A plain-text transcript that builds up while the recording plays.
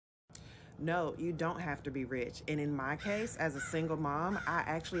No, you don't have to be rich. And in my case, as a single mom, I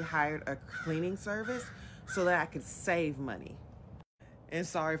actually hired a cleaning service so that I could save money. And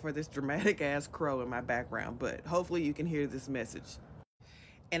sorry for this dramatic ass crow in my background, but hopefully you can hear this message.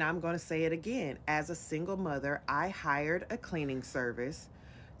 And I'm going to say it again. As a single mother, I hired a cleaning service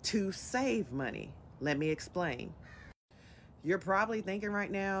to save money. Let me explain. You're probably thinking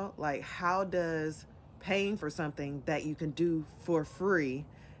right now, like, how does paying for something that you can do for free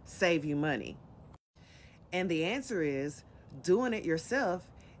save you money? And the answer is doing it yourself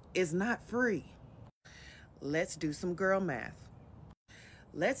is not free. Let's do some girl math.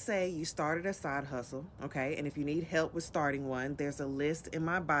 Let's say you started a side hustle, okay? And if you need help with starting one, there's a list in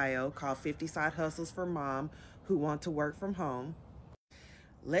my bio called 50 Side Hustles for Mom Who Want to Work From Home.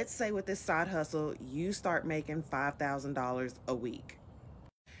 Let's say with this side hustle, you start making $5,000 a week.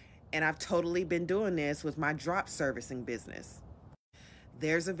 And I've totally been doing this with my drop servicing business.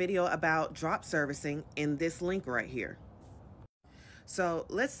 There's a video about drop servicing in this link right here. So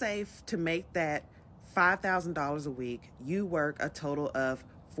let's say to make that $5,000 a week, you work a total of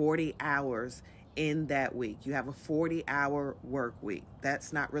 40 hours in that week. You have a 40-hour work week.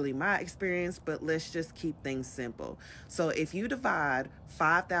 That's not really my experience, but let's just keep things simple. So if you divide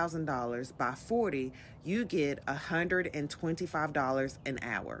 $5,000 by 40, you get $125 an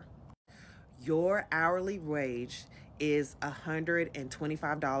hour. Your hourly wage is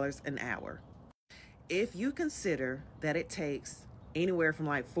 $125 an hour. If you consider that it takes anywhere from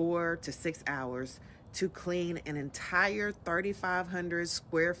like 4 to 6 hours to clean an entire 3,500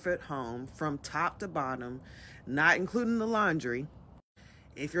 square foot home from top to bottom, not including the laundry.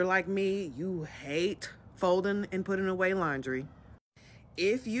 If you're like me, you hate folding and putting away laundry.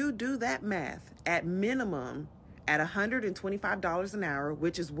 If you do that math, at minimum, at $125 an hour,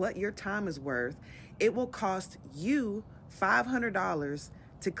 which is what your time is worth, it will cost you $500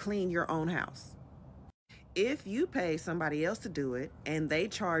 to clean your own house. If you pay somebody else to do it and they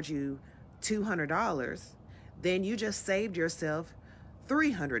charge you $200, then you just saved yourself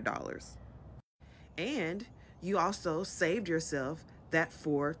 $300. And you also saved yourself that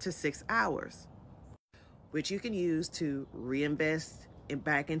 4 to 6 hours, which you can use to reinvest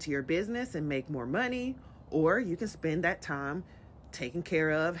back into your business and make more money, or you can spend that time taking care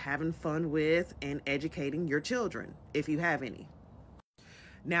of, having fun with, and educating your children, if you have any.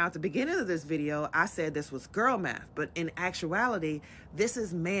 Now, at the beginning of this video, I said this was girl math, but in actuality, this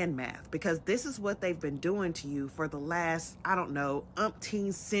is man math, because this is what they've been doing to you for the last, I don't know,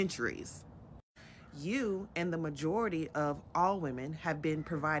 umpteen centuries. You and the majority of all women have been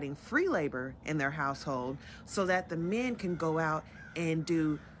providing free labor in their household so that the men can go out and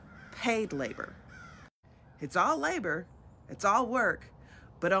do paid labor. It's all labor, it's all work,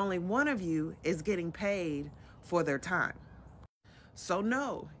 but only one of you is getting paid for their time. So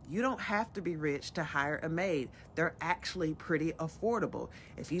no, you don't have to be rich to hire a maid. They're actually pretty affordable.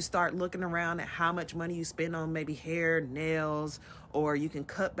 If you start looking around at how much money you spend on maybe hair, nails, or you can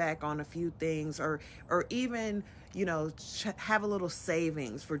cut back on a few things, or even, you know, have a little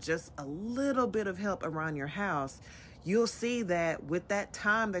savings for just a little bit of help around your house, you'll see that with that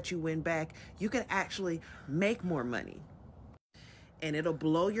time that you win back, you can actually make more money. And it'll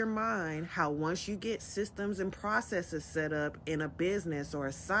blow your mind how once you get systems and processes set up in a business or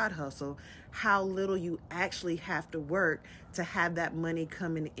a side hustle, how little you actually have to work to have that money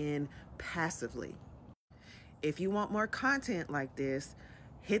coming in passively. If you want more content like this,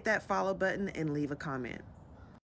 hit that follow button and leave a comment.